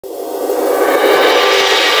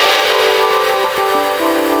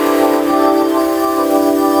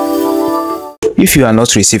If you are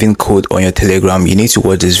not receiving code on your Telegram, you need to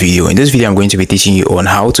watch this video. In this video, I'm going to be teaching you on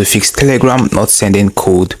how to fix Telegram not sending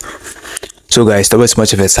code. So guys, don't waste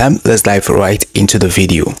much of your time. Let's dive right into the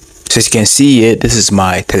video. So as you can see here, this is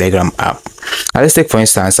my Telegram app. Now let's take, for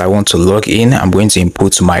instance, I want to log in. I'm going to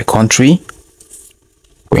input my country.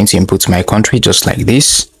 I'm going to input my country just like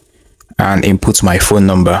this and input my phone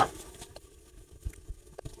number.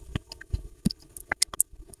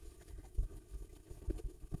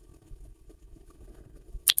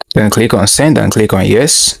 Then click on send and click on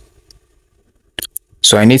yes.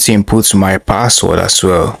 So I need to input my password as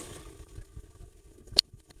well.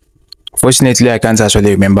 Fortunately, I can't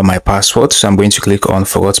actually remember my password, so I'm going to click on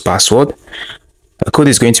forgot password. The code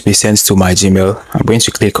is going to be sent to my Gmail. I'm going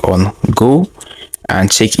to click on go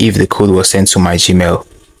and check if the code was sent to my Gmail.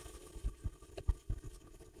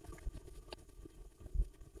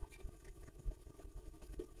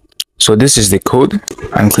 So this is the code,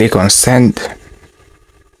 and click on send.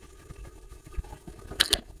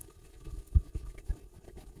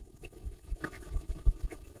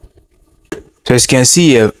 So as you can see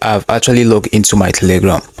here, I've actually logged into my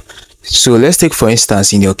Telegram. So let's take, for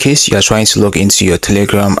instance, in your case, you are trying to log into your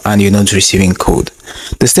Telegram and you're not receiving code.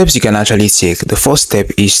 The steps you can actually take. The first step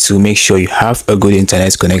is to make sure you have a good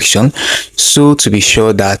internet connection. So to be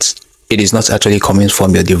sure that it is not actually coming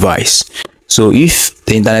from your device. So if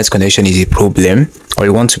the internet connection is a problem, or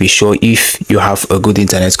you want to be sure if you have a good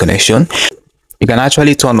internet connection, you can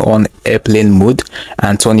actually turn on airplane mode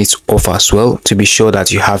and turn it off as well to be sure that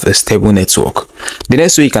you have a stable network. The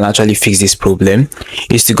next way you can actually fix this problem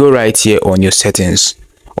is to go right here on your settings.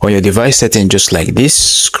 On your device setting, just like this,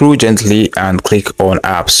 scroll gently and click on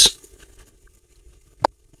apps.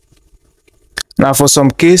 Now for some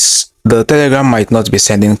case, the Telegram might not be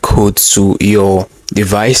sending code to your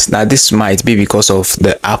device. Now this might be because of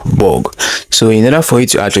the app bug. So in order for you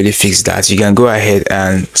to actually fix that, you can go ahead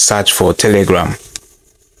and search for Telegram.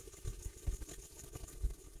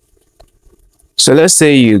 So let's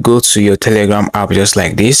say you go to your Telegram app just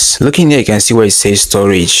like this. Looking here, you can see where it says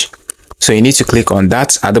storage. So you need to click on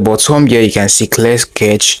that. At the bottom here, you can see clear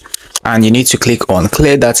cache, and you need to click on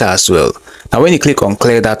clear data as well. Now when you click on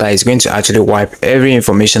clear data, it's going to actually wipe every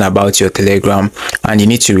information about your Telegram, and you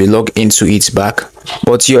need to relog into it back.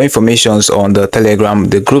 But your informations on the Telegram,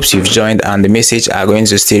 the groups you've joined, and the message are going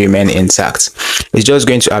to still remain intact. It's just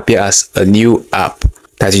going to appear as a new app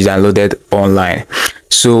that you downloaded online.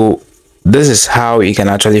 So this is how you can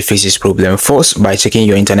actually fix this problem. First, by checking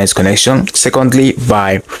your internet connection. Secondly,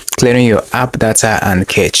 by clearing your app data and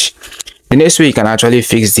cache. The next way you can actually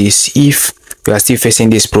fix this, if you are still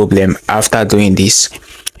facing this problem after doing this,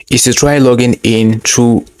 is to try logging in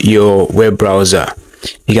through your web browser.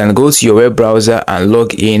 You can go to your web browser and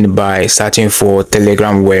log in by searching for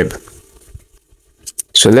Telegram web.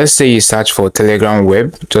 So let's say you search for Telegram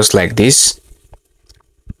web just like this.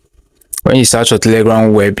 When you search for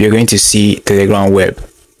Telegram web, you're going to see Telegram web.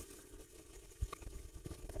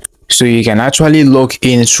 So you can actually log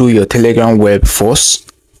in through your Telegram web first,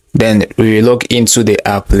 then we log into the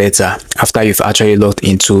app later after you've actually logged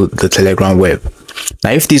into the Telegram web.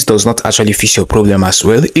 Now if this does not actually fix your problem as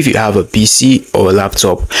well, if you have a PC or a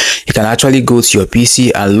laptop, you can actually go to your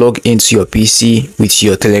PC and log into your PC with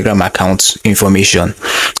your Telegram account information.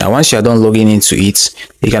 Now once you are done logging into it,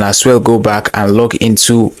 you can as well go back and log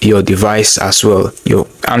into your device as well, your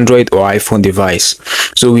Android or iPhone device.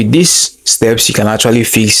 So with these steps, you can actually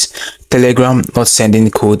fix Telegram not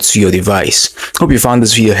sending code to your device. Hope you found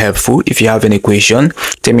this video helpful. If you have any question,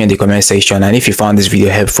 tell me in the comment section, and if you found this video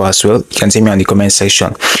helpful as well, you can tell me in the comment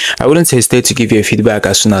section. I wouldn't hesitate to give you a feedback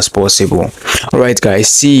as soon as possible. Alright guys,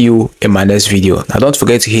 see you in my next video. Now don't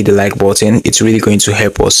forget to hit the like button, it's really going to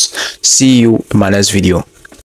help us. See you in my next video.